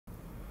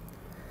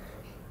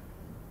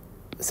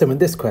So in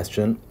this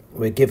question,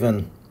 we're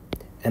given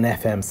an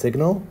FM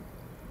signal,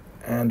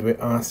 and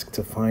we're asked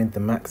to find the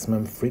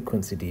maximum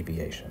frequency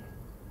deviation.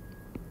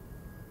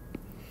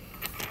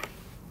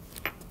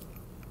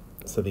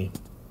 So the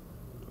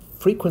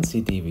frequency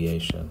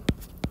deviation,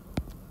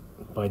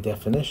 by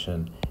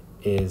definition,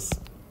 is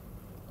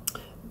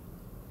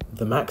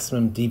the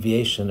maximum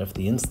deviation of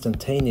the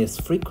instantaneous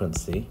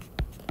frequency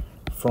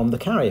from the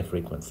carrier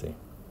frequency.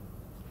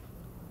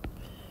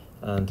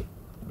 And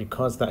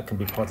because that can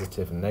be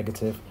positive and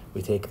negative,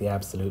 we take the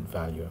absolute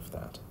value of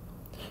that.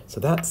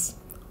 So that's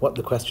what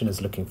the question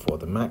is looking for,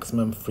 the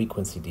maximum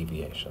frequency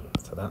deviation.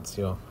 So that's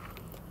your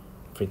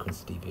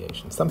frequency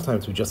deviation.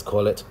 Sometimes we just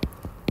call it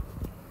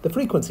the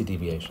frequency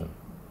deviation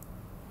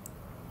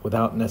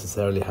without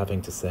necessarily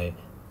having to say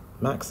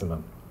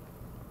maximum.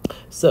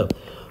 So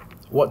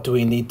what do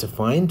we need to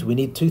find? We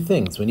need two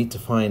things. We need to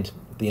find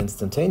the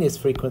instantaneous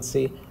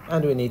frequency,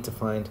 and we need to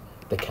find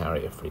the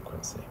carrier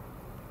frequency.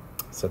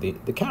 So the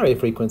carrier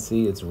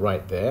frequency is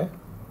right there.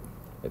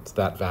 It's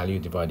that value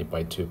divided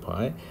by 2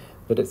 pi,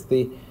 but it's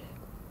the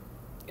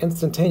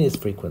instantaneous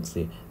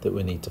frequency that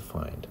we need to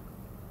find.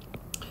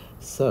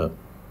 So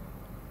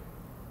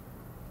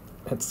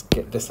let's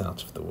get this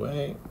out of the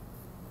way.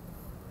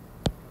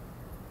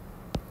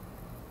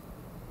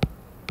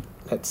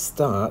 Let's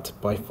start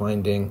by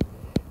finding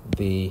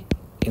the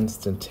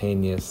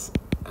instantaneous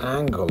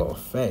angle or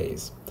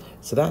phase.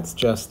 So that's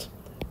just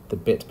the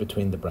bit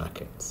between the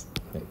brackets.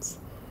 It's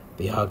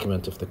the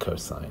argument of the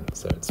cosine.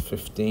 So it's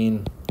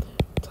 15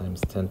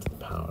 times 10 to the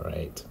power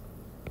 8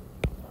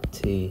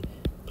 t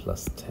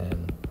plus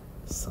 10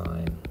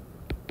 sine.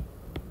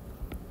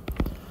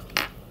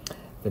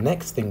 The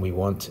next thing we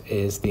want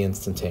is the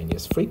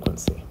instantaneous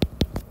frequency.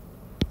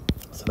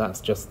 So that's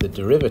just the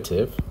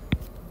derivative,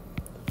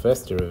 the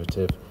first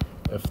derivative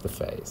of the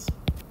phase.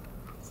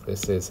 So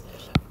this is,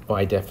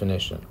 by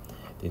definition,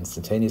 the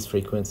instantaneous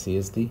frequency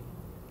is the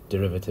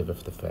derivative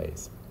of the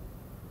phase.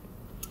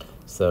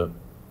 So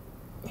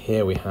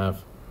here we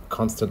have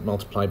constant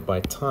multiplied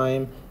by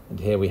time, and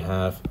here we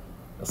have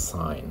a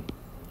sine.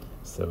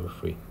 So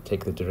if we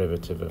take the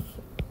derivative of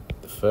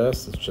the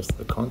first, it's just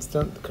the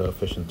constant, the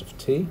coefficient of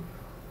t,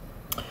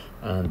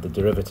 and the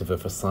derivative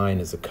of a sine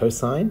is a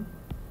cosine,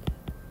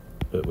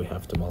 but we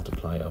have to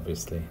multiply,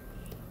 obviously,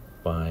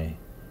 by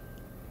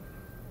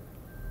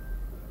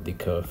the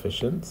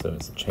coefficient, so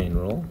it's a chain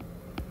rule,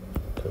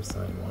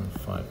 cosine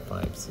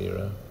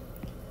 1550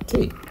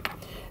 t.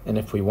 And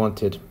if we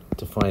wanted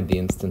to find the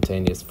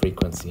instantaneous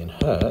frequency in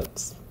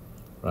Hertz,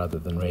 rather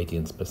than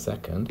radians per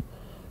second,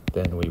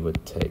 then we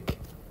would take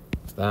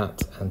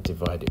that and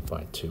divide it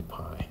by 2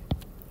 pi.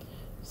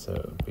 So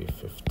it would be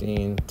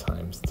 15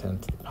 times 10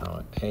 to the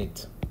power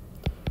 8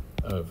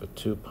 over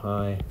 2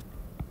 pi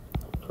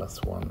plus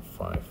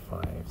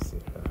 1550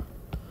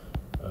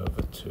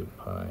 over 2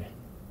 pi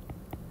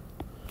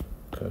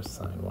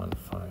cosine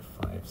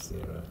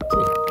 1550 t.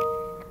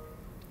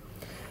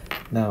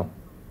 Now,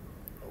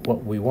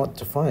 what we want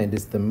to find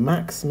is the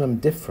maximum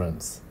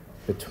difference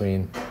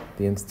between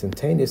the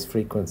instantaneous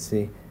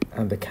frequency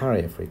and the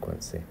carrier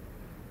frequency.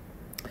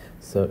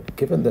 So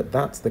given that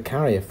that's the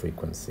carrier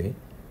frequency,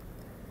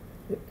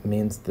 it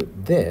means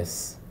that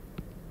this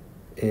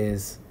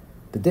is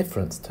the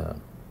difference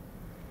term.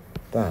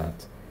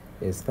 That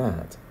is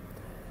that.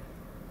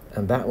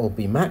 And that will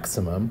be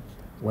maximum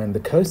when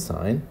the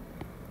cosine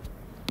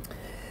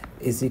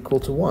is equal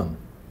to 1.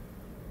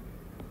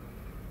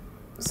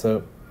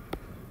 So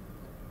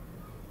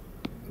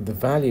the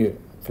value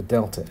for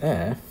delta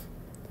f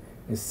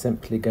is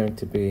simply going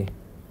to be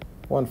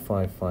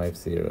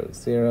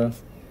 15500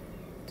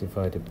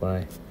 divided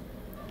by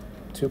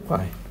 2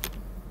 pi.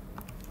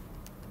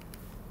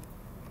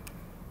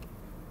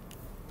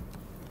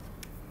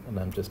 And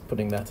I'm just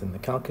putting that in the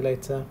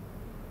calculator,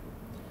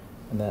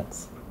 and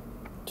that's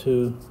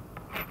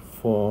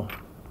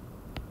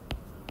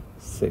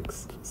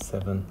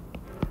 2467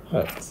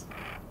 Hertz.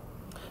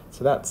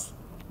 So that's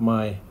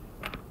my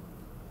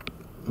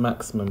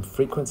maximum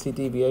frequency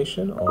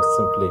deviation, or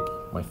simply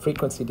my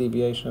frequency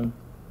deviation,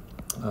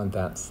 and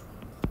that's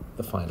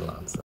the final answer.